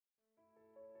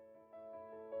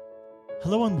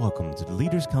Hello and welcome to the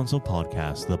Leaders Council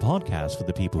podcast, the podcast for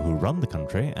the people who run the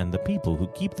country and the people who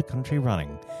keep the country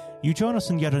running. You join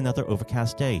us on yet another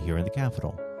overcast day here in the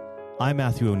capital. I'm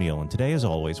Matthew O'Neill, and today, as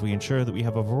always, we ensure that we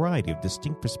have a variety of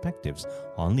distinct perspectives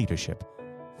on leadership.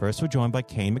 First, we're joined by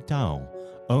Kane McDowell,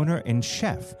 owner and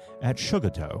chef at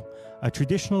Sugardough, a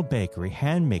traditional bakery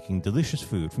hand-making delicious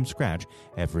food from scratch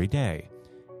every day.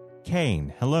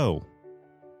 Kane, hello.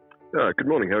 Good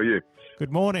morning. How are you?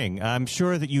 Good morning. I'm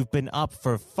sure that you've been up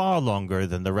for far longer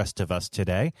than the rest of us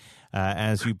today,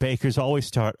 as you bakers always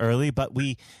start early, but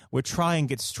we'll try and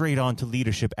get straight on to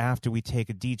leadership after we take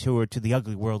a detour to the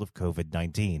ugly world of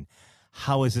COVID-19.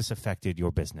 How has this affected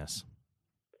your business?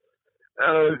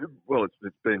 Well,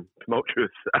 it's been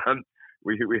tumultuous.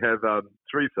 We have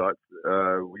three sites.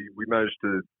 We managed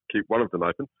to keep one of them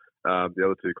open, the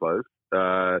other two closed.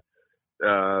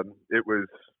 It was...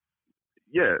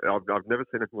 Yeah, I've never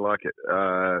seen anything like it.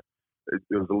 There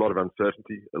was a lot of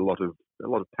uncertainty, a lot of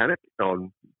panic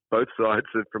on both sides,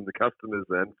 from the customers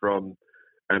and from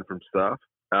staff.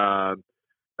 And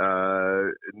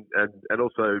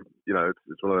also, you know,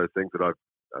 it's one of those things that I've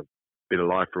been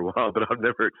alive for a while, but I've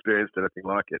never experienced anything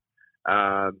like it.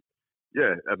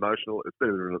 Yeah, emotional. It's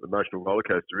been an emotional roller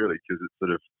coaster, really, because it's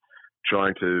sort of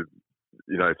trying to,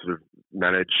 you know, sort of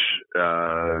manage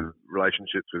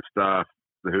relationships with staff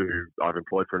who I've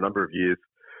employed for a number of years,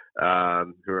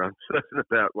 who are uncertain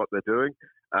about what they're doing.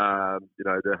 You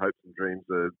know, their hopes and dreams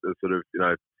are sort of, you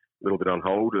know, a little bit on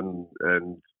hold and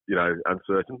you know,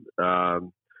 uncertain.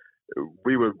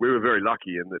 We were very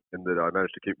lucky in that I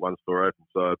managed to keep one store open,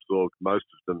 so I absorbed most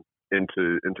of them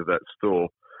into that store.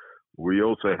 We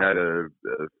also had a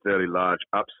fairly large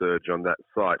upsurge on that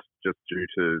site just due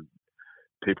to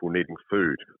people needing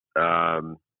food.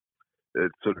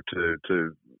 It's sort of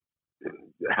to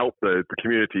help the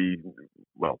community,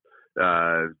 well,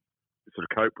 sort of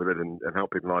cope with it and help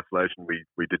people in isolation.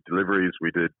 We did deliveries. We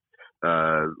did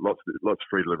lots of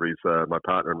free deliveries. My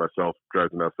partner and myself drove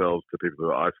them ourselves to people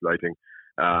who are isolating,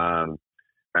 and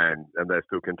they're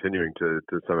still continuing to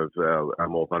some of our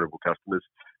more vulnerable customers.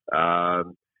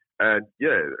 And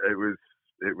yeah, it was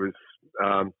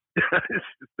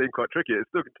it's been quite tricky. It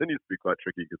still continues to be quite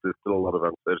tricky because there's still a lot of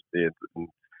uncertainty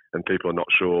and people are not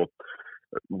sure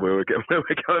where we're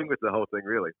going with the whole thing,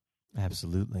 really.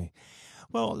 Absolutely.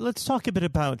 Well, let's talk a bit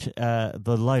about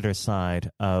the lighter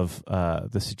side of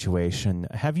the situation.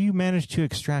 Have you managed to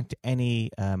extract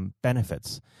any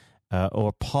benefits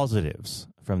or positives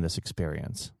from this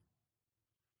experience?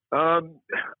 I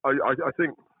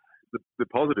think the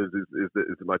positives is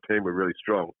that my team were really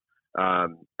strong,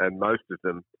 and most of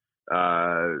them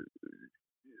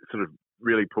sort of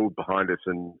really pulled behind us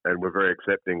and were very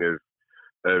accepting of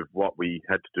what we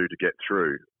had to do to get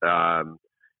through.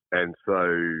 And so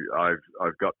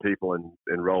I've got people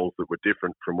in roles that were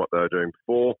different from what they were doing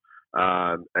before,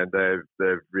 and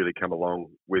they've really come along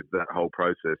with that whole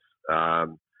process.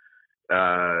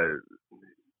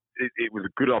 It was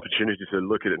a good opportunity to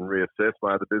look at it and reassess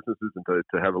my other businesses and to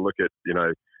have a look at, you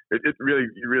know, you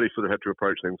really sort of have to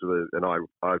approach things with an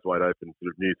eyes wide open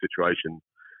sort of new situation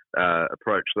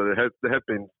approach. So there have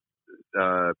been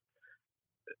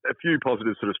a few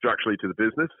positives sort of structurally to the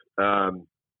business.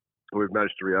 We've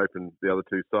managed to reopen the other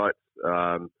two sites.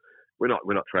 We're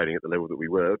not trading at the level that we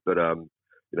were, but you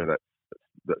know,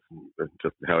 that's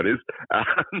just how it is.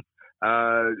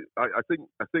 I think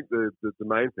the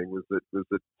main thing was that sort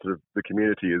of the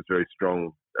community is very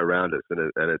strong around us, and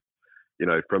it you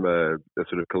know, from a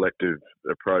sort of collective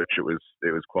approach, it was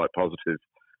quite positive,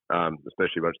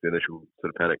 especially once the initial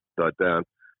sort of panic died down.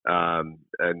 And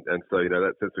so, you know,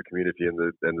 that sense of community and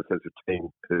the sense of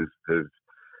team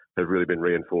have really been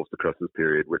reinforced across this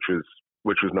period, which was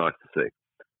nice to see.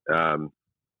 I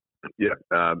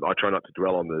try not to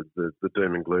dwell on the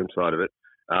doom and gloom side of it.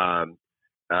 My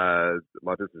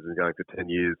business has been going for 10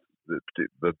 years,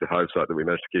 the home site that we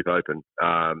managed to keep open.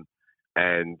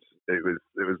 And it was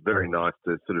very nice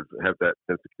to sort of have that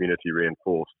sense of community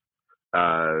reinforced.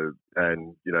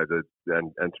 And you know,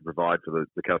 and to provide for the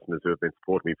customers who have been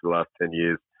supporting me for the last 10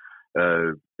 years,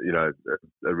 you know,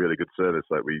 a really good service.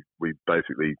 Like we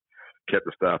basically kept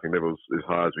the staffing levels as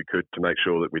high as we could to make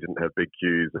sure that we didn't have big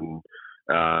queues, and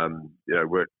you know,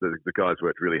 the guys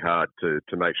worked really hard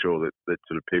to make sure that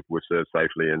sort of people were served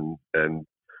safely and then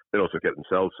also kept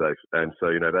themselves safe. And so,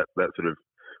 you know, that sort of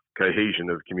cohesion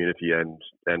of community and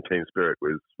team spirit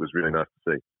was really nice to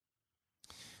see.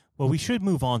 Well, we should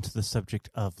move on to the subject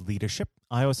of leadership.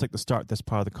 I always like to start this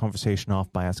part of the conversation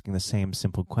off by asking the same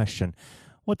simple question.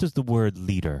 What does the word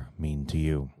leader mean to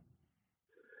you?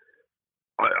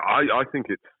 I think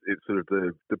it's sort of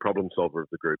the problem solver of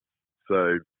the group.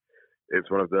 So it's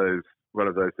one of those one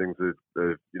of those things is,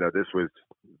 this was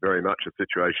very much a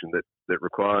situation that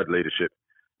required leadership,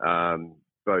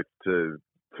 both to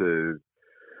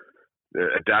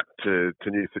adapt to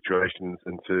new situations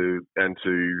and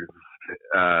to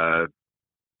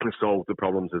solve the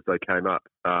problems as they came up.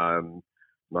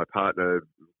 My partner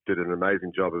did an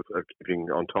amazing job of keeping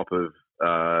on top of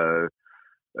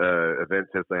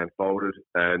events as they unfolded,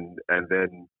 and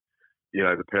then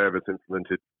the pair of us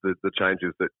implemented the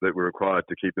changes that were required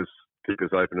to keep us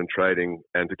open and trading,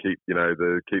 and to keep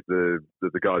the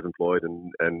guys employed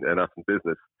and us in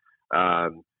business.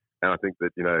 And I think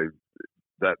that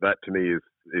that to me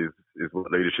is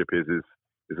what leadership is it's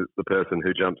the person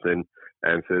who jumps in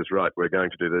and says, right, we're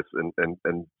going to do this,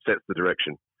 and sets the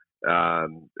direction,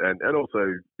 and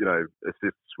also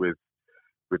assists with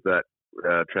that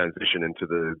transition into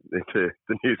the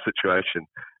new situation.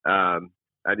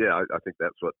 And yeah, I think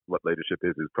that's what leadership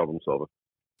is problem solver.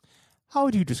 How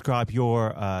would you describe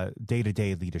your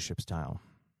day-to-day leadership style?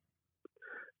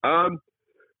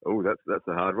 That's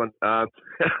a hard one.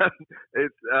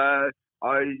 It's I'm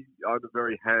a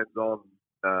very hands-on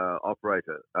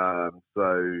operator, so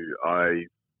I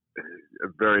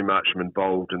very much am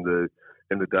involved in the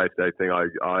day-to-day thing.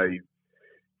 I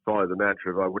follow the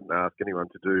mantra of I wouldn't ask anyone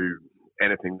to do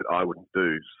anything that I wouldn't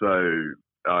do. So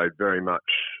I very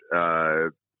much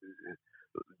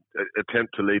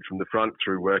attempt to lead from the front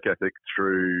through work ethic,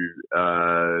 through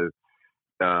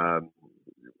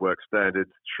work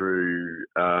standards, through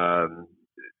I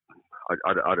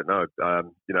don't know,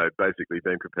 basically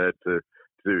being prepared to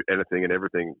do anything and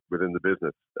everything within the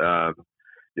business. I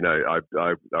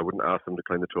wouldn't ask them to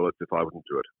clean the toilets if I wouldn't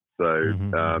do it. So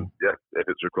yeah, if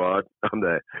it's required, I'm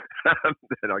there.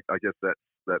 And I guess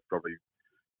that's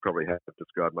probably how to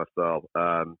describe my style.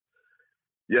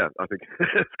 Yeah, I think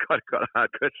it's quite a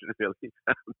hard question, really.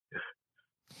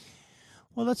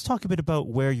 Well, let's talk a bit about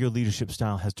where your leadership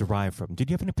style has derived from. Did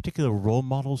you have any particular role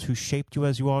models who shaped you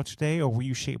as you are today, or were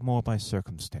you shaped more by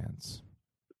circumstance?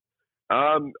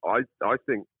 I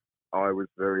think I was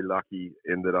very lucky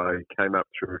in that I came up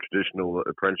through a traditional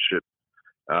apprenticeship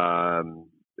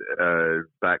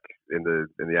back in the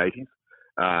 80s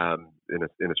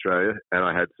in Australia, and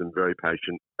I had some very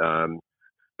patient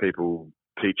people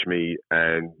teach me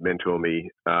and mentor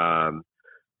me,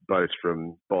 both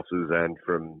from bosses and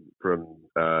from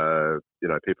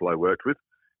people I worked with,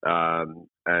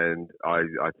 and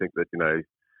I think that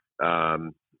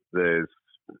there's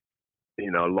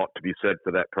a lot to be said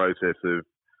for that process of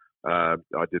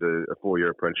I did a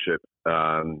 4-year apprenticeship,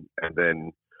 and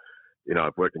then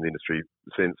I've worked in the industry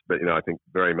since, but I think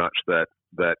very much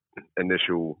that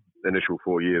initial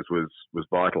 4 years was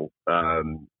vital,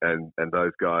 and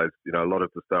those guys, a lot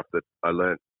of the stuff that I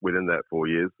learnt within that 4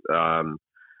 years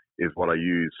is what I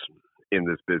use in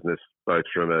this business, both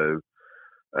from a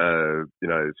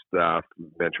staff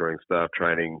mentoring, staff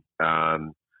training,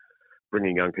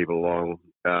 bringing young people along,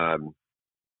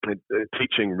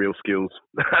 teaching real skills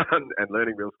and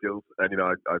learning real skills. And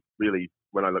I really,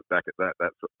 when I look back at that,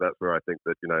 that's where I think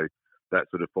that that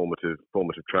sort of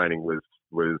formative training was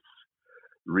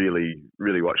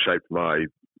really what shaped my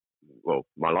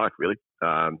life, really.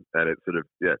 And it's sort of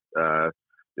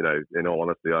in all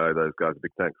honesty, I owe those guys a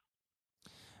big thanks.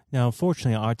 Now,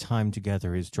 unfortunately, our time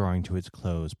together is drawing to its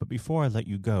close. But before I let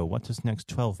you go, what does next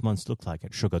 12 months look like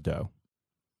at Sugardough?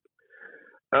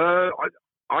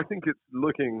 I think it's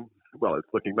looking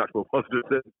much more positive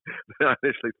than I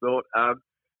initially thought.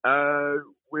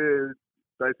 We're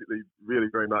basically really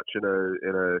very much in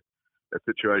a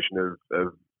situation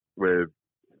of where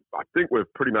I think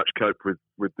we've pretty much coped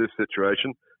with this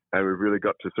situation, and we've really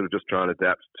got to sort of just try and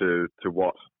adapt to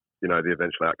what the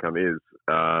eventual outcome is.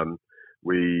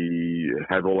 We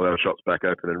have all of our shops back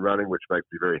open and running, which makes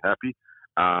me very happy.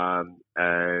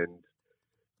 And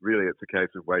really, it's a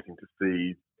case of waiting to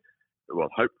see. Well,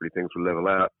 hopefully things will level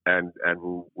out, and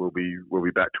we'll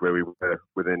be back to where we were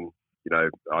within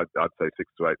I'd say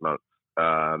 6 to 8 months.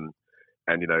 And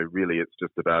really, it's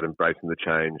just about embracing the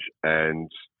change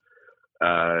and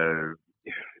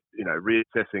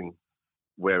reassessing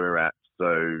where we're at.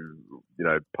 So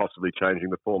possibly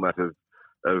changing the format of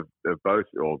both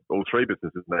or all three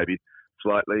businesses, maybe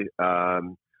slightly.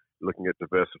 Looking at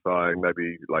diversifying,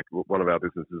 maybe like one of our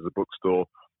businesses is a bookstore.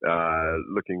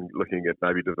 Looking at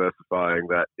maybe diversifying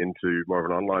that into more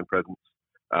of an online presence.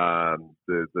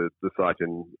 The site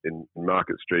in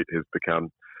Market Street has become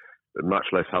much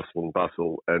less hustle and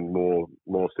bustle and more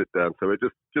sit down. So we're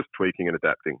just tweaking and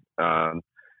adapting.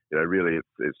 Really,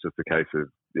 it's just a case of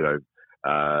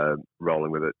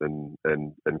rolling with it and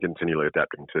continually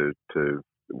adapting to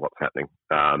what's happening.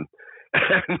 And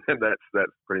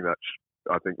that's pretty much,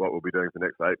 I think what we'll be doing for the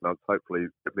next 8 months, hopefully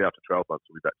after 12 months,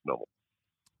 we'll be back to normal.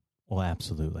 Well,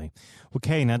 absolutely. Well,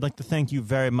 Kane, I'd like to thank you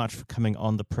very much for coming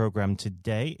on the program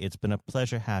today. It's been a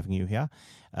pleasure having you here.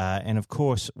 And of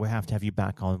course, we'll have to have you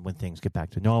back on when things get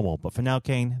back to normal. But for now,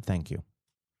 Kane, thank you.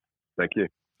 Thank you.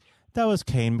 That was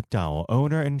Kane McDowell,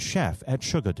 owner and chef at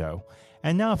Sugardough.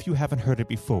 And now, if you haven't heard it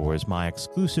before, is my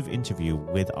exclusive interview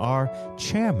with our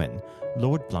chairman,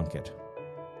 Lord Blunkett.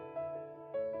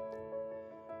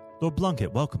 Lord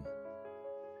Blunkett, welcome.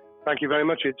 Thank you very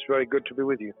much. It's very good to be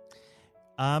with you.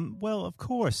 Well, of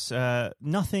course,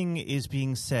 nothing is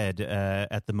being said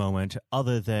at the moment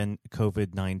other than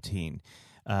COVID-19,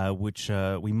 which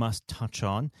we must touch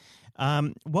on.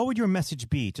 What would your message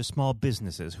be to small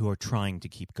businesses who are trying to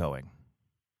keep going?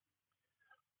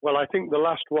 Well, I think the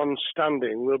last ones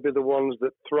standing will be the ones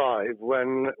that thrive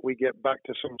when we get back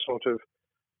to some sort of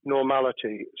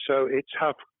normality. So it's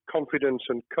have confidence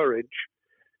and courage.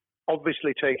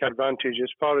 Obviously, take advantage as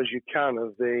far as you can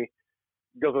of the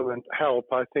government help.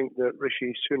 I think that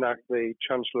Rishi Sunak, the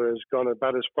Chancellor, has gone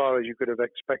about as far as you could have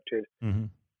expected in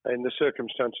the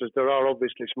circumstances. There are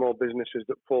obviously small businesses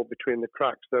that fall between the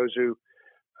cracks. Those who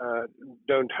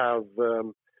don't have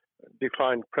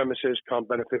defined premises can't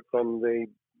benefit from the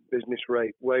business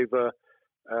rate waiver,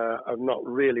 have not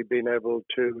really been able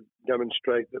to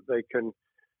demonstrate that they can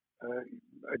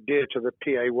adhere to the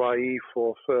PAYE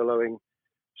for furloughing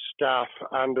staff,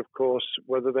 and of course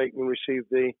whether they can receive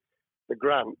the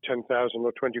grant, 10,000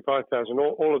 or 25,000.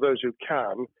 All of those who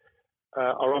can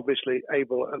are obviously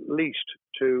able at least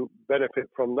to benefit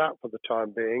from that for the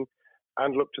time being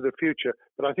and look to the future.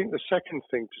 But I think the second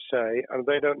thing to say, and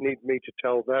they don't need me to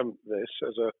tell them this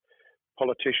as a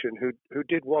politician who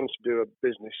did once do a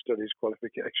business studies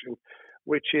qualification,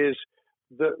 which is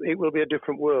that it will be a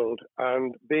different world,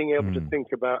 and being able to think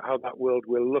about how that world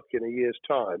will look in a year's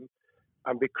time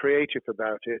and be creative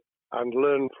about it and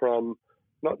learn from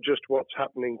not just what's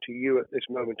happening to you at this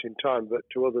moment in time, but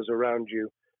to others around you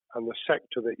and the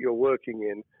sector that you're working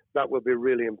in, that will be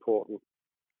really important.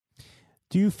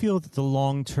 Do you feel that the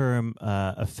long-term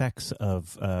effects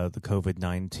of the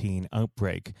COVID-19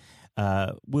 outbreak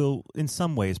will in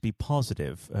some ways be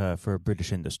positive for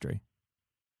British industry?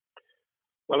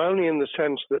 Well, only in the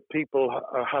sense that people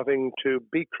are having to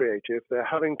be creative, they're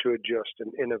having to adjust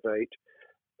and innovate.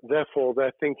 Therefore,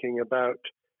 they're thinking about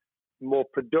more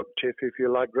productive, if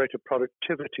you like, greater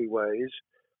productivity ways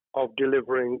of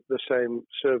delivering the same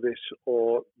service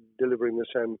or delivering the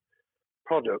same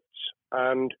products.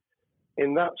 And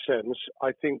in that sense,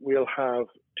 I think we'll have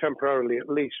temporarily at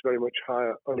least very much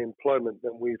higher unemployment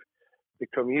than we've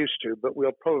become used to, but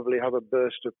we'll probably have a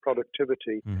burst of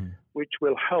productivity, which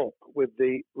will help with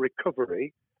the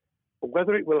recovery.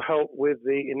 Whether it will help with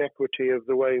the inequity of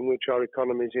the way in which our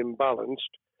economy is imbalanced,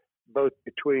 both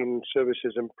between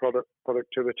services and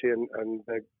productivity and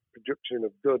the production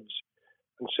of goods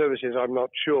and services, I'm not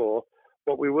sure.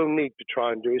 What we will need to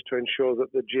try and do is to ensure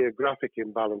that the geographic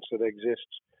imbalance that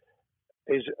exists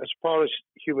is, as far as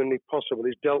humanly possible,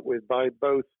 is dealt with by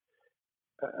both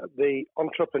the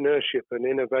entrepreneurship and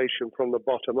innovation from the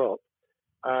bottom up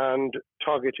and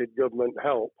targeted government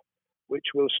help, which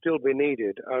will still be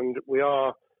needed. And we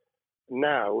are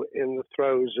now in the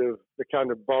throes of the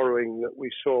kind of borrowing that we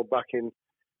saw back in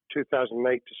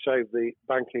 2008 to save the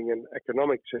banking and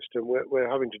economic system. We're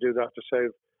having to do that to save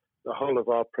the whole of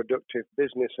our productive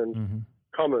business and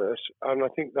commerce, and I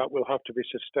think that will have to be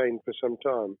sustained for some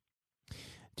time.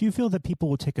 Do you feel that people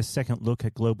will take a second look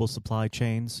at global supply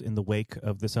chains in the wake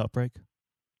of this outbreak?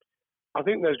 I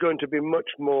think there's going to be much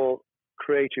more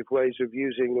creative ways of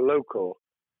using local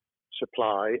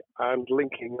supply and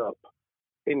linking up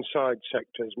inside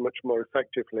sectors much more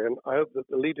effectively. And I hope that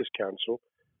the Leaders' Council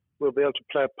will be able to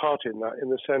play a part in that, in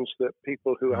the sense that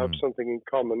people who have something in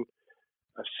common,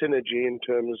 a synergy in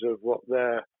terms of what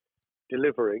they're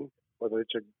delivering, whether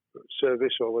it's a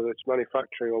service or whether it's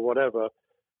manufacturing or whatever,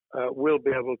 will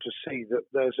be able to see that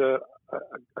there's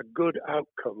a good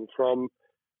outcome from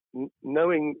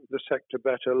knowing the sector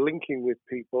better, linking with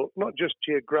people, not just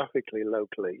geographically,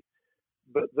 locally,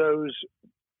 but those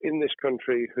in this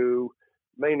country who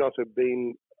may not have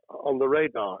been on the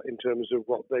radar in terms of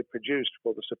what they produced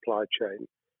for the supply chain.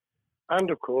 And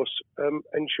of course,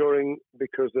 ensuring,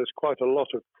 because there's quite a lot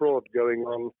of fraud going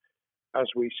on as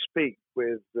we speak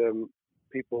with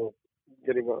people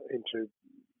getting into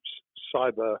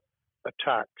cyber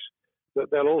attacks, that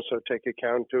they'll also take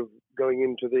account of going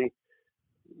into the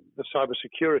cyber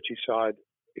security side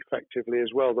effectively as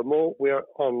well. The more we are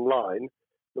online,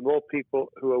 the more people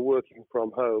who are working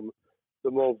from home,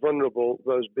 the more vulnerable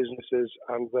those businesses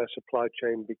and their supply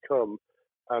chain become.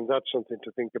 And that's something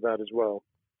to think about as well.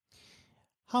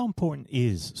 How important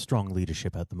is strong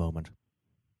leadership at the moment?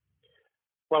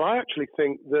 Well, I actually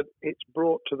think that it's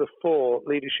brought to the fore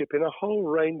leadership in a whole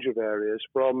range of areas,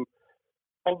 from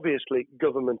obviously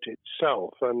government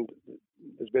itself, and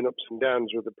there's been ups and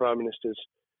downs with the Prime Minister's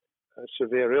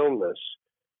severe illness,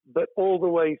 but all the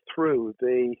way through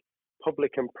the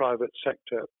public and private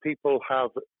sector, people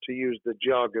have, to use the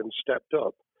jargon, stepped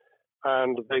up,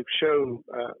 and they've shown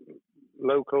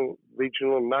local,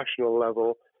 regional, national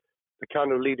level the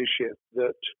kind of leadership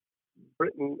that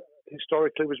Britain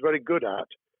historically was very good at.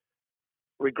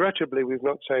 Regrettably, we've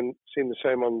not seen the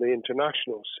same on the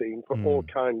international scene for all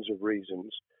kinds of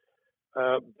reasons,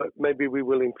 but maybe we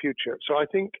will in future. So I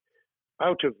think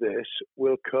out of this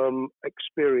will come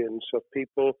experience of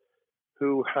people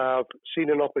who have seen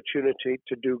an opportunity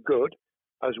to do good,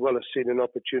 as well as seen an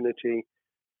opportunity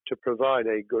to provide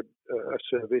a good a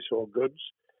service or goods,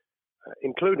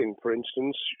 including, for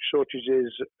instance,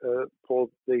 shortages for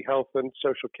the health and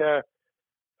social care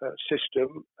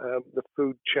system, the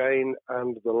food chain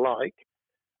and the like,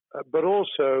 but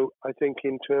also I think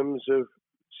in terms of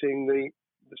seeing the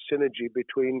synergy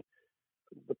between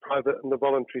the private and the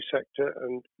voluntary sector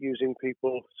and using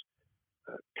people's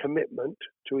commitment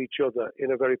to each other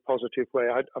in a very positive way.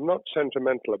 I'm not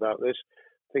sentimental about this.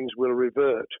 Things will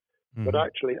revert. But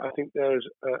actually, I think there's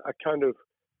a kind of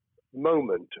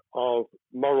moment of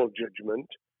moral judgment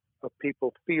of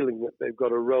people feeling that they've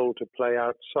got a role to play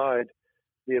outside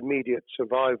the immediate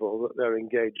survival that they're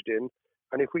engaged in.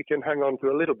 And if we can hang on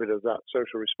to a little bit of that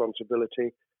social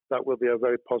responsibility, that will be a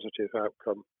very positive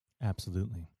outcome.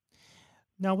 Absolutely.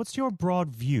 Now, what's your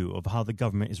broad view of how the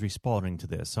government is responding to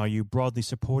this? Are you broadly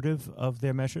supportive of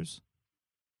their measures?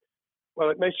 Well,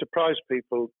 it may surprise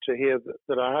people to hear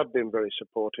that I have been very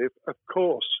supportive. Of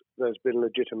course, there's been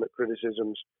legitimate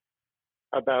criticisms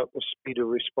about the speed of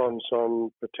response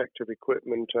on protective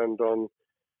equipment and on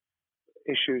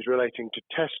issues relating to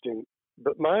testing.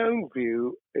 But my own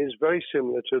view is very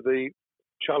similar to the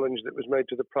challenge that was made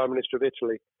to the Prime Minister of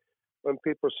Italy when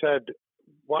people said,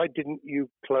 why didn't you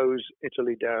close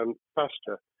Italy down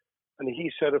faster? And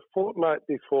he said, a fortnight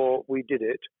before we did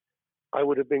it, I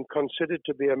would have been considered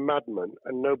to be a madman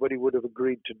and nobody would have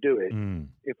agreed to do it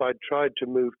if I'd tried to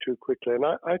move too quickly. And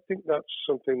I think that's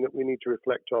something that we need to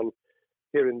reflect on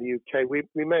here in the UK.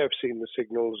 We may have seen the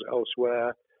signals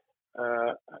elsewhere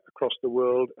across the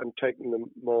world and taken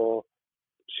them more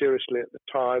seriously at the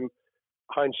time.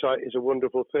 Hindsight is a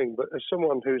wonderful thing, but as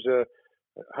someone who's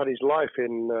had his life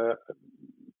in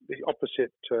the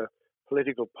opposite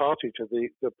political party to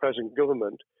the present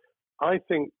government, I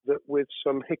think that with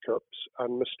some hiccups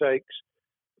and mistakes,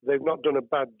 they've not done a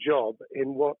bad job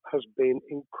in what has been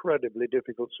incredibly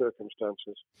difficult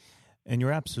circumstances. And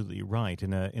you're absolutely right.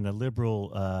 In a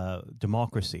liberal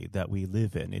democracy that we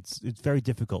live in, it's very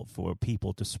difficult for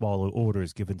people to swallow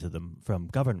orders given to them from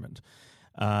government.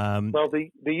 Well,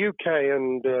 the UK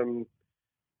and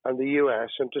the US,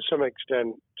 and to some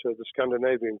extent the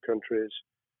Scandinavian countries,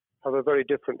 have a very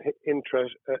different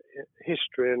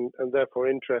history and therefore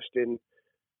interest in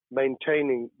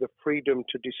maintaining the freedom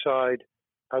to decide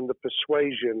and the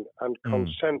persuasion and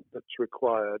consent that's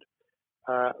required.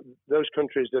 Those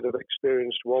countries that have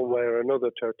experienced one way or another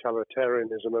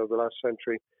totalitarianism over the last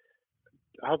century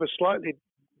have a slightly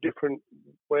different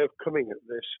way of coming at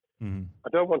this. I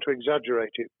don't want to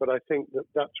exaggerate it, but I think that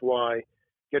that's why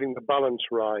getting the balance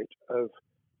right of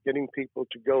getting people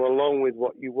to go along with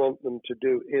what you want them to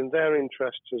do in their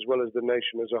interests as well as the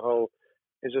nation as a whole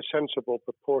is a sensible,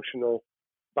 proportional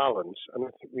balance. And I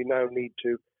think we now need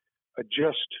to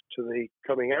adjust to the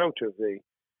coming out of the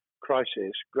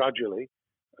crisis gradually,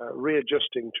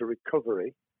 readjusting to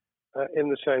recovery in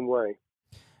the same way.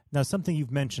 Now, something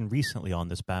you've mentioned recently on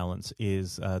this balance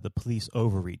is the police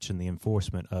overreach in the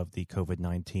enforcement of the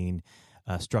COVID-19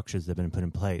 structures that have been put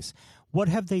in place. What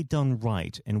have they done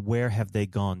right, and where have they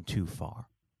gone too far?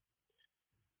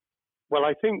 Well,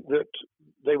 I think that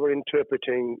they were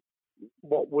interpreting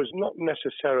what was not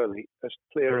necessarily as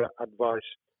clear advice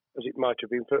as it might have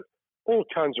been for all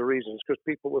kinds of reasons, because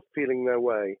people were feeling their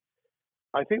way.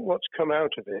 I think what's come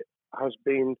out of it has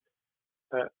been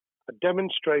a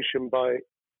demonstration by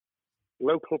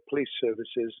local police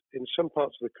services in some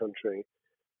parts of the country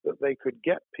that they could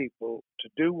get people to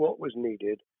do what was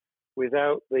needed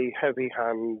without the heavy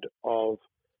hand of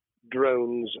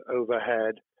drones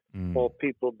overhead or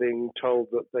people being told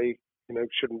that they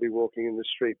shouldn't be walking in the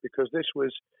street, because this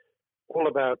was all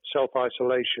about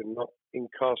self-isolation, not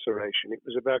incarceration. It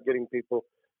was about getting people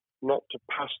not to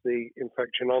pass the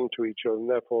infection on to each other and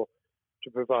therefore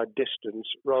to provide distance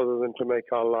rather than to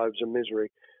make our lives a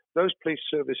misery. Those police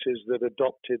services that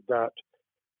adopted that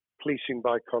policing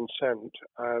by consent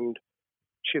and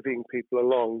chivying people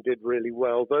along did really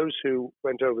well. Those who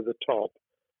went over the top,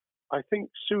 I think,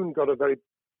 soon got a very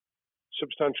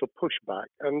substantial pushback.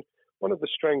 And one of the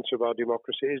strengths of our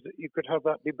democracy is that you could have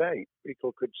that debate.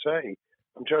 People could say,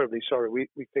 I'm terribly sorry, we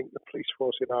think the police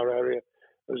force in our area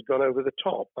has gone over the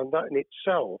top. And that in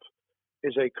itself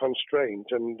is a constraint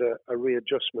and a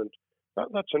readjustment.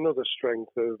 That's another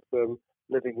strength of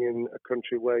living in a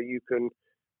country where you can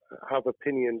have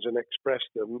opinions and express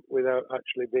them without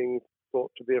actually being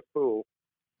thought to be a fool.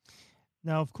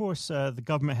 Now, of course, the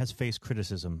government has faced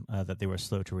criticism that they were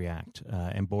slow to react,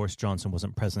 and Boris Johnson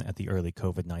wasn't present at the early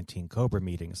COVID-19 COBRA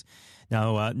meetings.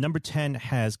 Now, Number 10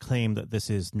 has claimed that this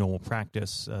is normal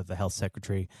practice. The health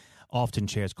secretary often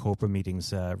chairs COBRA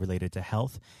meetings related to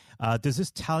health. Does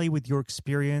this tally with your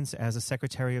experience as a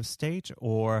Secretary of State,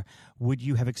 or would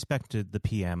you have expected the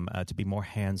PM to be more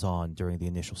hands-on during the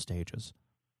initial stages?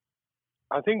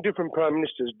 I think different prime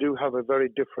ministers do have a very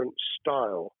different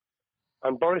style.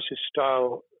 And Boris's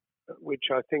style, which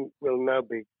I think will now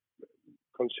be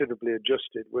considerably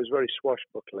adjusted, was very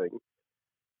swashbuckling.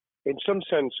 In some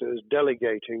senses,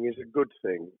 delegating is a good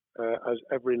thing, as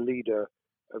every leader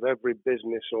of every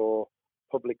business or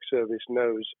public service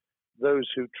knows. Those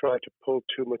who try to pull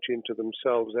too much into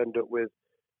themselves end up with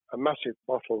a massive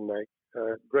bottleneck,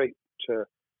 great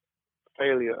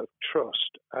failure of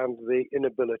trust, and the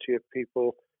inability of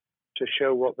people to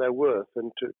show what they're worth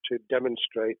and to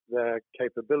demonstrate their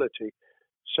capability.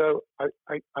 So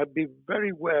I'd be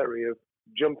very wary of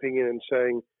jumping in and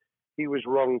saying he was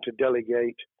wrong to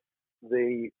delegate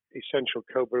the essential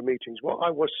COBRA meetings. What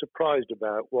I was surprised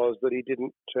about was that he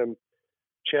didn't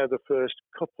chair the first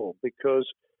couple, because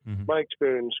my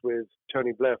experience with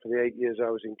Tony Blair for the 8 years I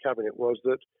was in Cabinet was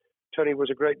that Tony was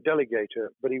a great delegator,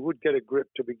 but he would get a grip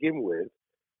to begin with,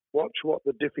 watch what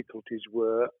the difficulties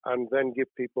were, and then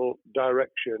give people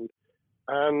direction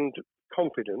and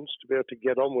confidence to be able to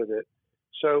get on with it.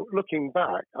 So looking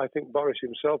back, I think Boris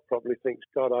himself probably thinks,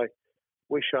 God, I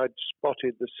wish I'd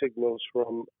spotted the signals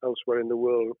from elsewhere in the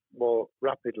world more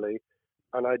rapidly,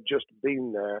 and I'd just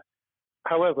been there.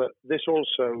 However, this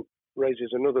also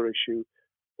raises another issue.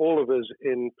 All of us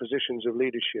in positions of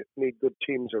leadership need good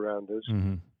teams around us.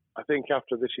 I think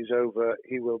after this is over,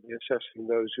 he will be assessing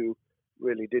those who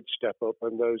really did step up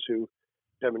and those who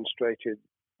demonstrated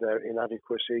their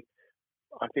inadequacy.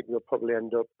 I think we'll probably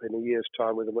end up in a year's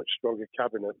time with a much stronger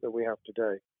cabinet than we have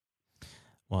today.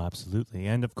 Well, absolutely.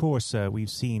 And of course, we've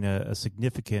seen a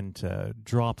significant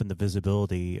drop in the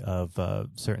visibility of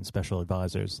certain special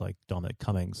advisors like Dominic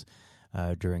Cummings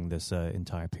during this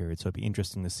entire period. So it'd be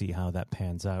interesting to see how that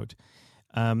pans out.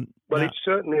 It's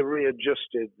certainly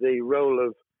readjusted the role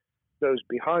of those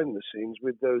behind the scenes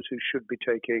with those who should be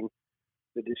taking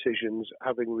the decisions,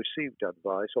 having received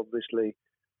advice. Obviously,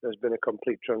 there's been a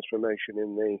complete transformation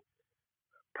in the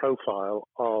profile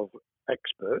of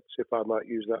experts, if I might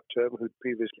use that term, who'd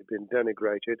previously been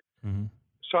denigrated.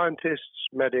 Scientists,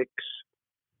 medics,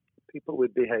 people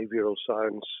with behavioral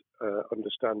science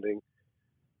understanding.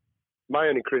 My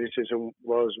only criticism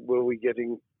was, were we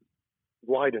getting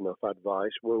wide enough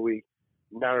advice? Were we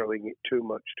narrowing it too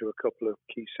much to a couple of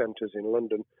key centres in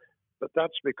London? But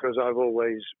that's because I've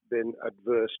always been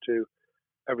adverse to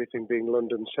everything being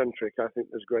London-centric. I think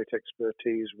there's great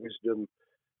expertise, wisdom,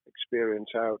 experience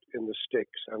out in the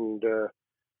sticks, and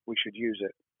we should use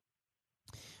it.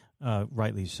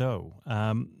 Rightly so.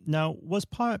 Now, was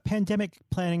pandemic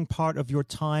planning part of your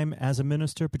time as a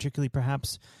minister, particularly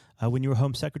perhaps when you were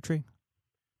Home Secretary?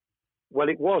 Well,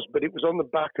 it was, but it was on the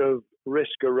back of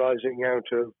risk arising out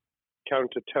of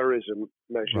counter-terrorism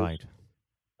measures. Right.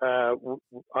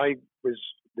 I was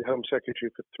the Home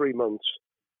Secretary for 3 months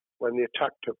when the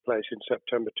attack took place in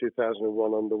September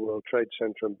 2001 on the World Trade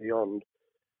Center and beyond.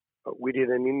 We did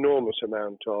an enormous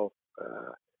amount of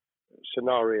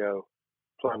scenario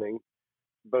planning,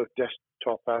 both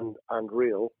desktop and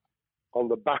real. On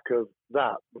the back of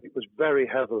that, it was very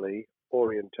heavily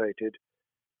orientated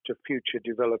to future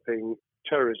developing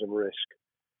terrorism risk.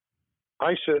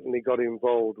 I certainly got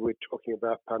involved with talking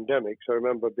about pandemics. I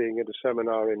remember being at a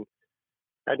seminar in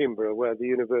Edinburgh where the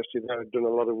university there had done a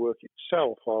lot of work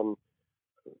itself on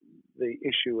the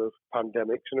issue of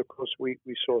pandemics. And of course, we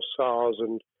saw SARS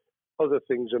and other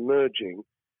things emerging.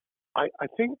 I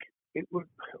think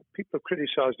people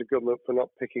criticized the government for not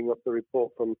picking up the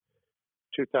report from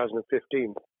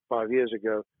 2015, 5 years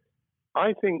ago.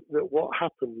 I think that what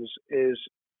happens is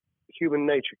human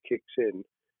nature kicks in.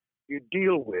 You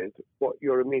deal with what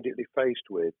you're immediately faced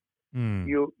with.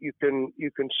 You can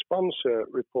sponsor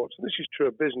reports, and this is true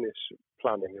of business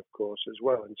planning, of course, as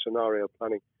well, and scenario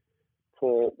planning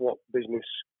for what business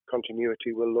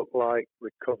continuity will look like,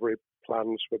 recovery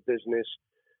plans for business,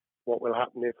 what will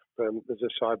happen if there's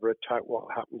a cyber attack, what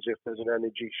happens if there's an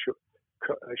energy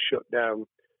shutdown.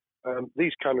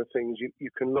 These kind of things you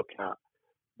can look at,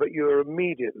 but you're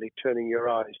immediately turning your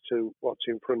eyes to what's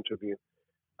in front of you.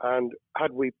 And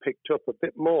had we picked up a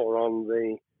bit more on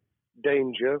the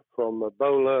danger from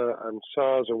Ebola and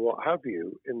SARS and what have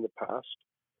you in the past,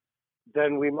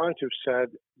 then we might have said,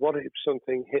 what if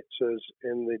something hits us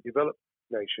in the developed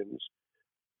nations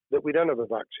that we don't have a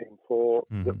vaccine for,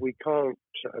 that we can't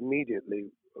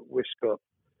immediately whisk up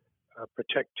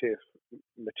protective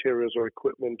materials or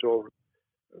equipment, or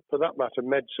for that matter,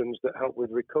 medicines that help with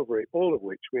recovery, all of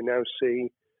which we now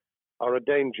see are a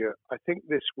danger. I think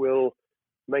this will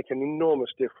make an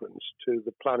enormous difference to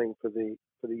the planning for the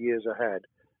years ahead.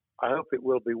 I hope it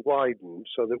will be widened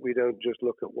so that we don't just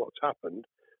look at what's happened,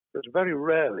 but very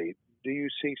rarely do you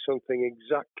see something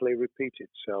exactly repeat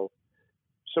itself.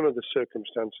 Some of the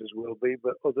circumstances will be,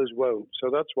 but others won't. So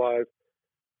that's why I've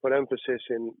put emphasis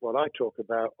in what I talk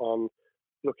about on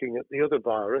looking at the other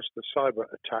virus, the cyber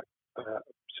attack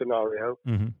scenario,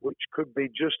 which could be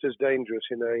just as dangerous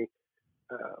in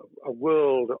a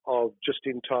world of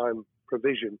just-in-time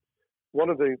provision. One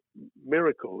of the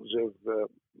miracles of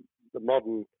the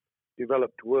modern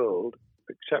developed world,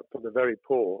 except for the very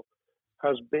poor,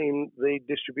 has been the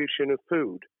distribution of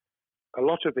food. A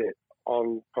lot of it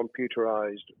on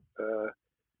computerized,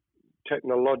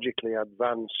 technologically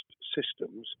advanced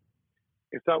systems.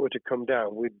 If that were to come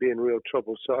down, we'd be in real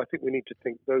trouble. So I think we need to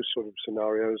think those sort of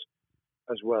scenarios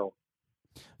as well.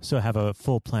 So have a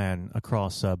full plan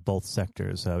across both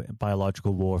sectors,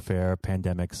 biological warfare,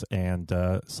 pandemics, and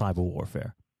cyber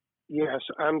warfare. Yes,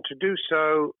 and to do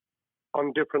so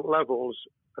on different levels.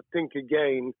 I think,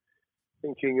 again,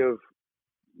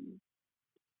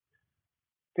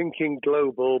 thinking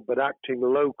global but acting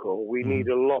local, we need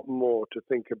a lot more to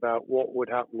think about what would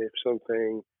happen if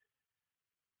something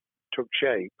took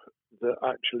shape that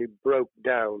actually broke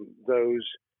down those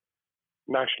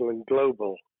national and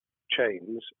global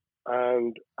chains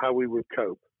and how we would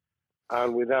cope.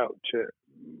 And without,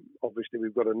 obviously,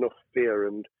 we've got enough fear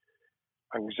and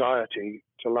anxiety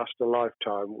to last a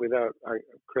lifetime. Without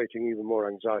creating even more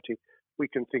anxiety, we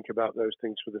can think about those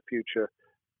things for the future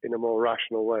in a more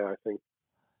rational way, I think.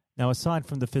 Now, aside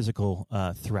from the physical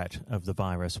threat of the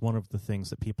virus, one of the things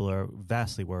that people are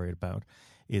vastly worried about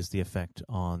is the effect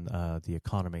on the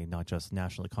economy, not just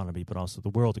national economy, but also the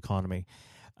world economy.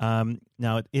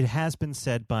 Now, it has been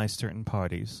said by certain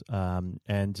parties,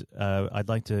 and I'd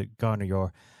like to garner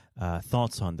your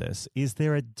thoughts on this. Is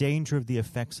there a danger of the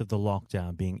effects of the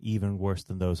lockdown being even worse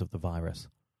than those of the virus?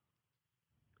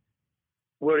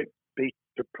 Were it be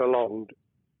prolonged,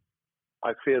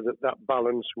 I fear that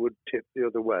balance would tip the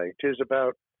other way. It is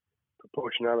about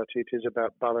proportionality. It is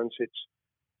about balance. It's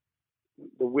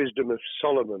the wisdom of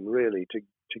Solomon, really,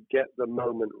 to get the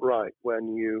moment right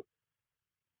when you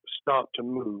start to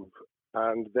move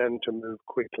and then to move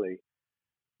quickly.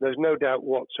 There's no doubt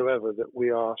whatsoever that we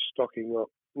are stocking up,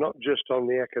 not just on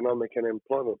the economic and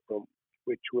employment front,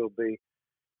 which will be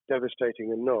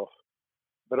devastating enough,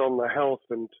 but on the health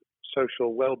and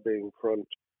social well-being front,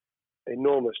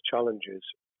 enormous challenges,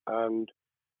 and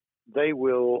they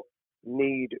will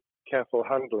need careful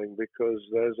handling because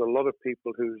there's a lot of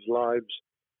people whose lives,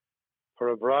 for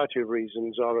a variety of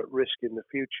reasons, are at risk in the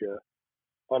future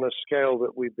on a scale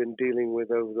that we've been dealing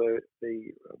with over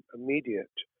the immediate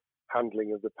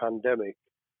handling of the pandemic,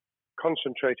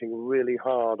 concentrating really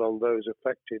hard on those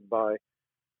affected by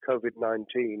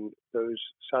COVID-19, those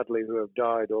sadly who have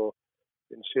died or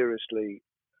been seriously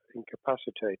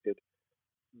incapacitated.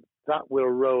 That will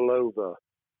roll over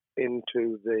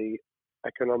into the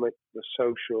economic, the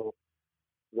social,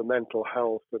 the mental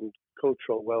health and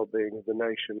cultural well-being of the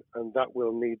nation, and that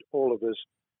will need all of us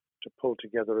to pull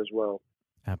together as well.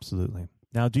 Absolutely.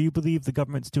 Now, do you believe the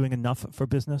government's doing enough for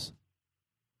business?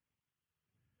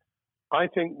 I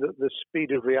think that the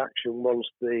speed of reaction once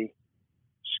the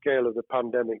scale of the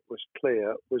pandemic was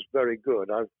clear was very good.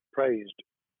 I've praised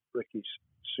Rishi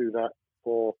Sunak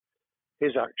for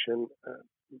his action.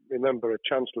 Remember, a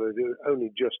chancellor who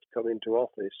only just come into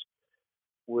office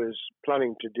was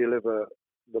planning to deliver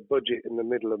the budget in the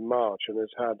middle of March and has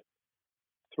had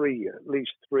at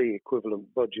least three equivalent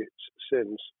budgets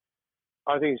since.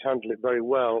 I think he's handled it very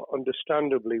well.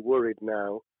 Understandably worried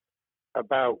now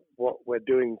about what we're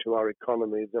doing to our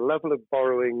economy. The level of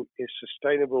borrowing is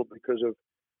sustainable because of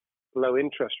low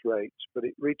interest rates, but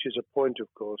it reaches a point, of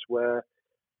course, where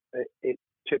it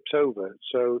tips over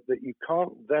so that you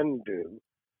can't then do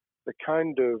the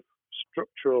kind of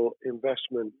structural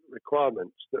investment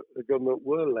requirements that the government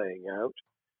were laying out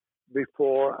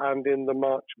before and in the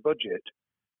March budget.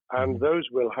 And those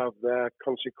will have their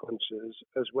consequences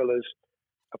as well as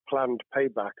a planned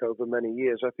payback over many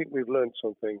years. I think we've learned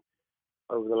something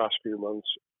over the last few months.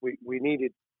 We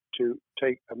needed to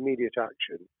take immediate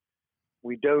action.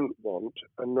 We don't want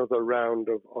another round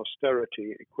of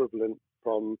austerity equivalent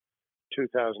from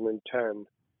 2010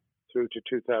 through to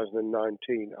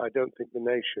 2019. I don't think the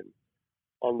nation,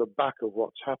 on the back of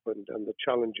what's happened and the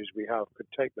challenges we have, could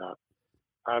take that.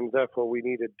 And therefore, we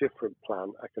need a different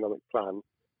plan, economic plan,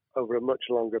 over a much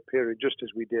longer period, just as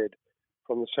we did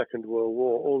from the Second World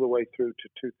War all the way through to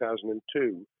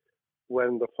 2002,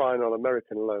 when the final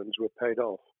American loans were paid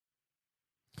off.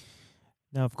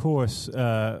 Now, of course,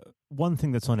 one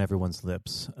thing that's on everyone's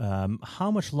lips,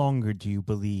 how much longer do you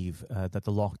believe that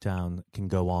the lockdown can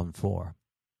go on for?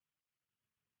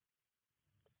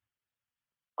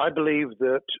 I believe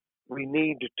that we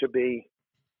need to be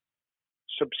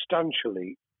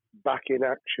substantially back in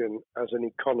action as an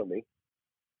economy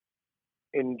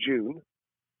in June.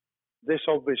 This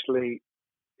obviously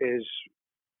is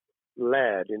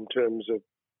led in terms of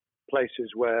places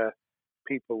where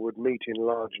people would meet in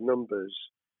large numbers,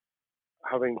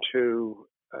 having to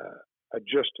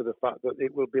adjust to the fact that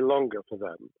it will be longer for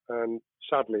them. And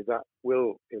sadly, that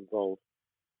will involve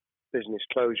business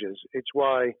closures. It's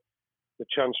why the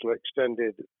Chancellor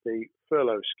extended the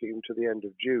furlough scheme to the end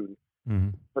of June. Mm-hmm.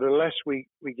 But unless we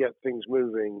get things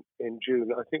moving in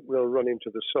June, I think we'll run into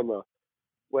the summer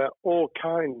where all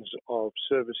kinds of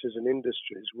services and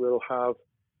industries will have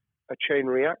a chain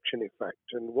reaction effect.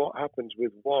 And what happens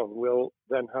with one will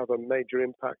then have a major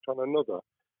impact on another.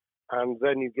 And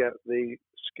then you get the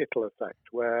skittle effect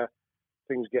where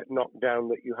things get knocked down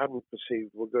that you hadn't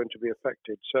perceived were going to be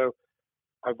affected. So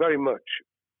I very much,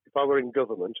 if I were in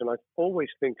government, and I always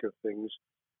think of things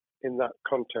in that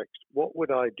context, what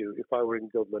would I do if I were in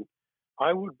government?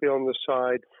 I would be on the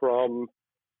side from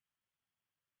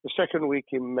the second week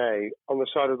in May, on the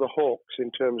side of the hawks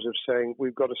in terms of saying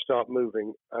we've got to start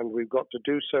moving, and we've got to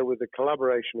do so with the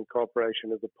collaboration and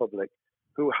cooperation of the public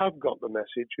who have got the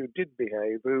message, who did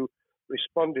behave, who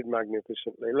responded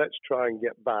magnificently. Let's try and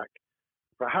get back,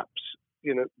 perhaps,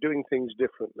 doing things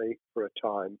differently for a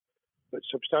time, but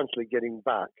substantially getting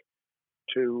back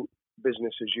to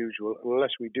business as usual. And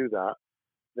unless we do that,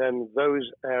 then those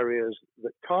areas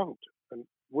that can't and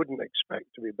wouldn't expect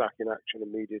to be back in action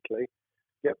immediately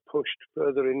get pushed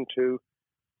further into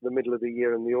the middle of the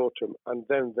year and the autumn, and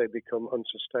then they become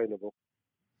unsustainable.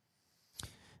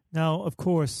 Now, of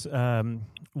course,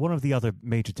 one of the other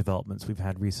major developments we've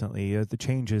had recently are the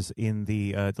changes in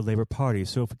the Labour Party.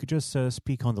 So if we could just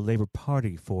speak on the Labour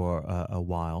Party for a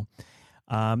while.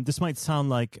 This might sound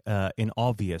like an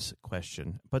obvious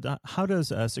question, but how does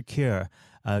Sir Keir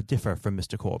differ from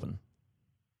Mr. Corbyn?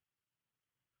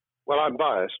 Well, I'm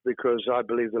biased because I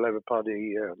believe the Labour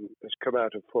Party has come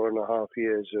out of 4.5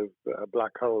 years of a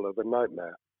black hole of a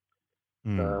nightmare,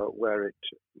 where it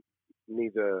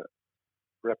neither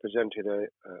represented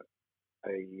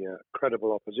a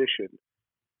credible opposition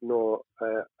nor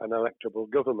an electable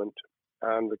government,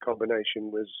 and the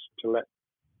combination was to let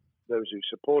those who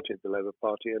supported the Labour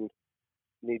Party and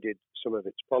needed some of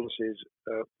its policies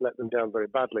let them down very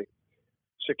badly.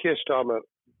 Sir Keir Starmer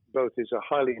both is a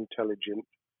highly intelligent,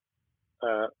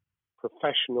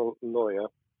 professional lawyer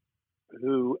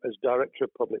who, as Director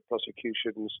of Public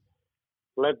Prosecutions,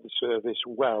 led the service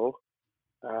well,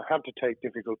 had to take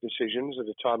difficult decisions at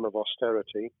a time of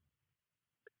austerity,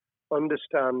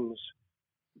 understands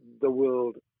the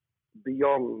world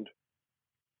beyond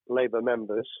Labour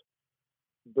members,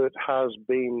 but has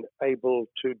been able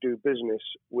to do business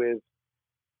with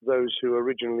those who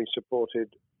originally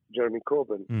supported Jeremy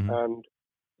Corbyn and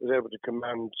was able to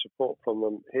command support from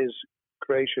them. His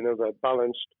creation of a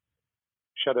balanced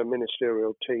shadow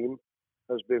ministerial team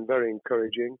has been very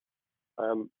encouraging.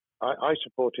 I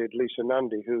supported Lisa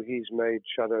Nandy, who he's made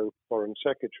Shadow Foreign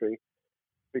Secretary,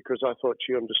 because I thought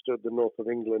she understood the north of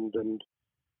England and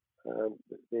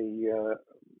the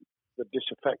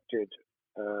disaffected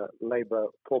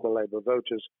former Labour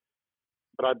voters.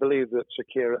 But I believe that Sir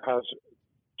Keir has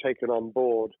taken on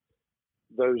board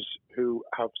those who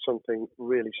have something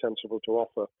really sensible to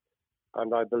offer.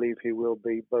 And I believe he will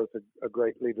be both a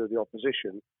great leader of the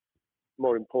opposition.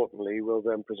 More importantly, he will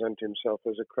then present himself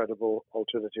as a credible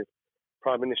alternative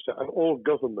prime minister. And all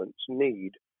governments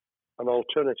need an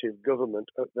alternative government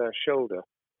at their shoulder.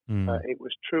 It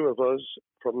was true of us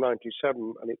from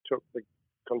 97, and it took the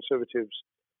Conservatives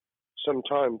some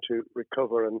time to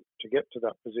recover and to get to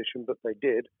that position, but they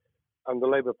did, and the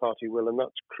Labour Party will, and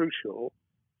that's crucial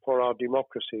for our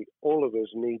democracy. All of us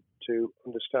need to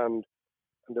understand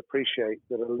and appreciate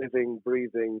that a living,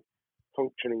 breathing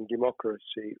functioning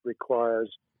democracy requires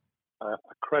a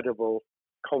credible,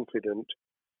 confident,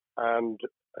 and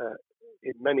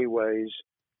in many ways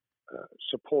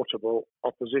supportable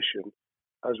opposition,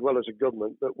 as well as a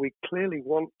government that we clearly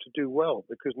want to do well,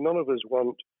 because none of us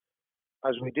want,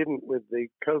 as we didn't with the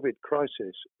COVID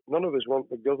crisis, none of us want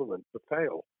the government to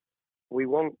fail. We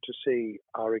want to see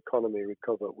our economy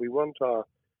recover. We want our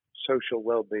social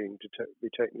well-being to be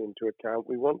taken into account.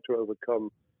 We want to overcome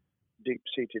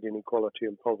deep-seated inequality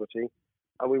and poverty,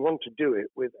 and we want to do it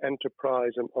with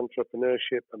enterprise and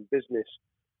entrepreneurship and business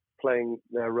playing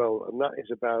their role. And that is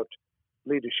about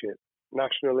leadership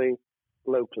nationally,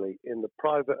 locally, in the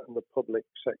private and the public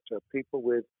sector, people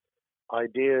with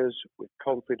ideas, with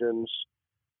confidence,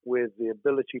 with the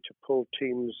ability to pull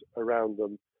teams around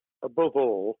them, above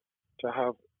all, to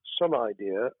have some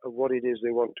idea of what it is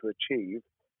they want to achieve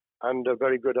and a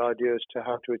very good idea as to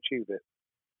how to achieve it.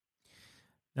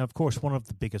 Now, of course, one of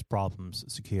the biggest problems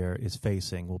Secure is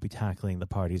facing will be tackling the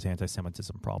party's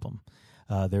anti-Semitism problem.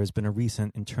 There has been a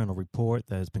recent internal report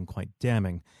that has been quite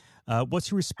damning.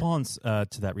 What's your response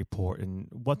to that report, and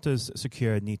what does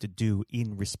Secure need to do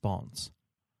in response?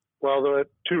 Well, there are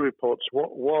two reports.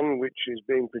 One which is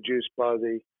being produced by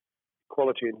the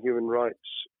Equality and Human Rights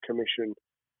Commission,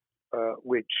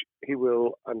 which he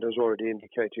will, and has already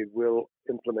indicated, will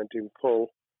implement in full.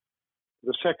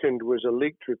 The second was a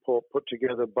leaked report put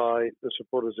together by the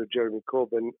supporters of Jeremy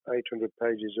Corbyn, 800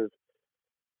 pages of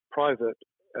private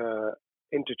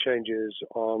interchanges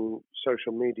on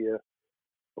social media,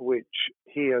 which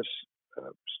he has,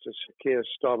 Keir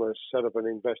Starmer, set up an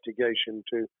investigation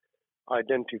to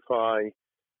identify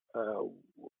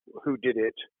who did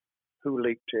it, who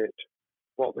leaked it,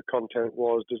 what the content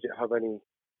was, does it have any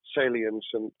salience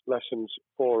and lessons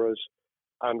for us,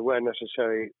 and where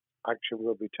necessary, action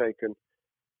will be taken.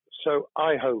 So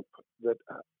I hope that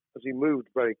as he moved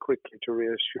very quickly to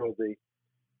reassure the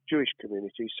Jewish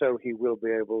community, so he will be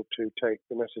able to take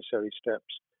the necessary steps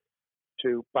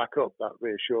to back up that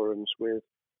reassurance with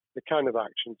the kind of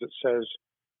actions that says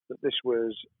that this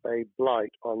was a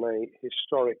blight on a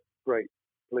historic, great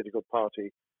political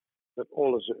party that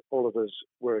all of us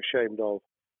were ashamed of.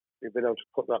 We've been able to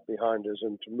put that behind us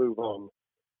and to move on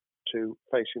to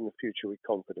facing the future with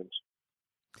confidence.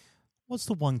 What's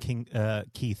the one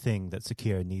key thing that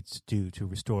Secure needs to do to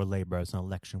restore Labour as an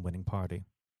election-winning party?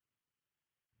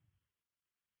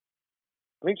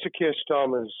 I think Sir Keir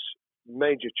Starmer's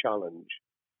major challenge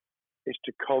is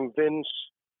to convince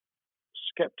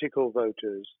sceptical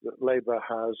voters that Labour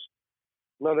has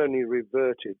not only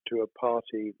reverted to a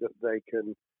party that they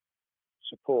can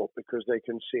support because they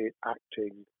can see it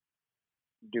acting,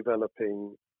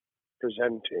 developing,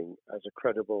 presenting as a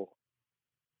credible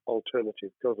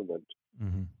alternative government,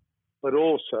 but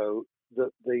also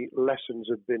that the lessons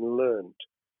have been learned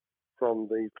from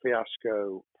the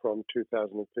fiasco from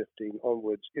 2015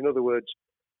 onwards. In other words,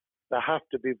 there have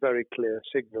to be very clear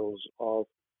signals of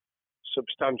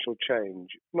substantial change,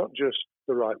 not just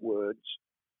the right words,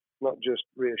 not just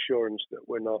reassurance that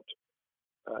we're not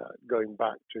going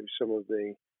back to some of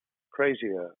the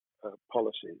crazier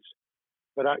policies,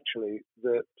 but actually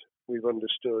that we've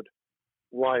understood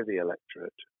why the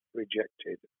electorate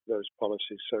rejected those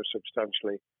policies so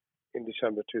substantially in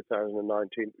December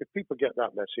 2019. If people get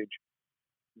that message,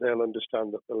 they'll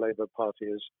understand that the Labour Party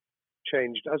has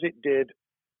changed, as it did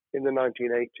in the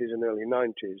 1980s and early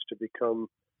 90s, to become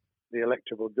the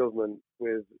electable government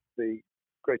with the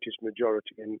greatest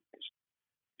majority in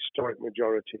historic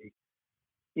majority,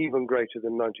 even greater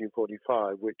than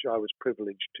 1945, which I was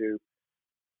privileged to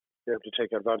be able to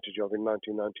take advantage of in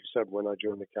 1997 when I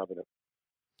joined the cabinet.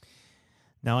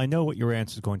 Now, I know what your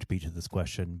answer is going to be to this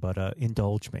question, but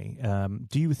indulge me.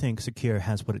 Do you think Secure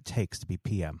has what it takes to be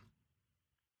PM?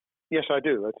 Yes, I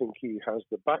do. I think he has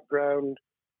the background,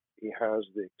 he has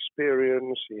the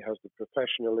experience, he has the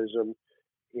professionalism,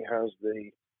 he has the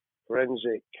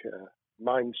forensic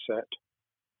mindset,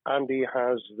 and he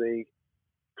has the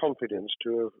confidence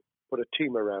to have put a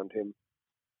team around him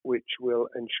which will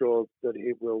ensure that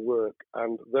it will work.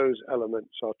 And those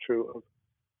elements are true of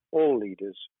all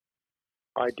leaders.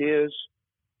 Ideas,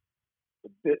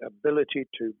 the ability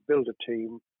to build a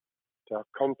team, to have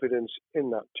confidence in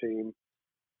that team,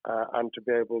 and to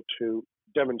be able to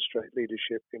demonstrate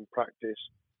leadership in practice,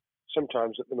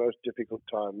 sometimes at the most difficult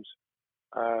times.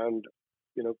 And,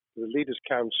 you know, the Leaders'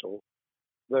 Council,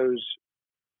 those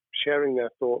sharing their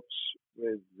thoughts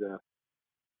with the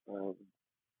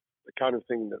kind of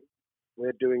thing that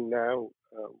we're doing now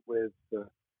with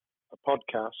a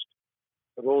podcast,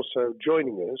 but also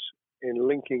joining us in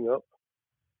linking up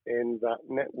in that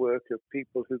network of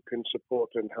people who can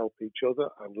support and help each other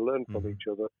and learn from each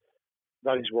other.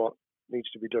 that is what needs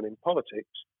to be done in politics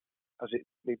as it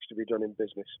needs to be done in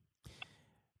business.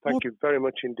 Thank you very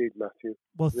much indeed, Matthew.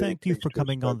 Well, Really thank you pleased for to have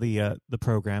coming on spoken. the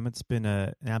program. It's been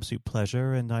an absolute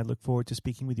pleasure, and I look forward to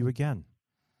speaking with you again.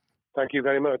 Thank you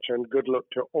very much, and good luck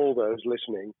to all those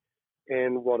listening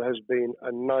in what has been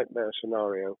a nightmare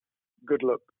scenario. Good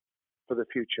luck for the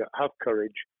future. Have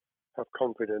courage, have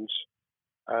confidence,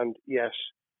 and yes,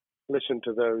 listen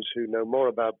to those who know more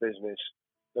about business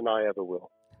than I ever will.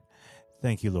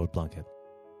 Thank you, Lord Blunkett.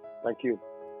 Thank you.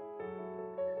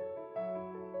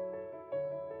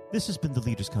 This has been the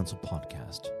Leaders Council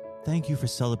podcast. Thank you for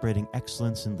celebrating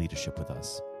excellence in leadership with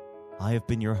us. I have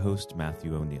been your host,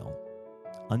 Matthew O'Neill.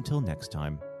 Until next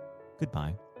time,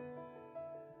 goodbye.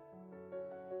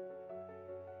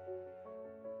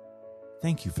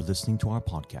 Thank you for listening to our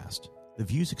podcast. The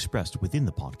views expressed within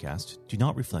the podcast do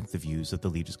not reflect the views of the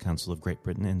Leaders Council of Great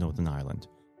Britain and Northern Ireland,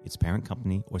 its parent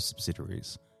company or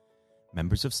subsidiaries,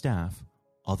 members of staff,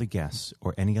 other guests,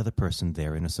 or any other person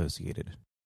therein associated.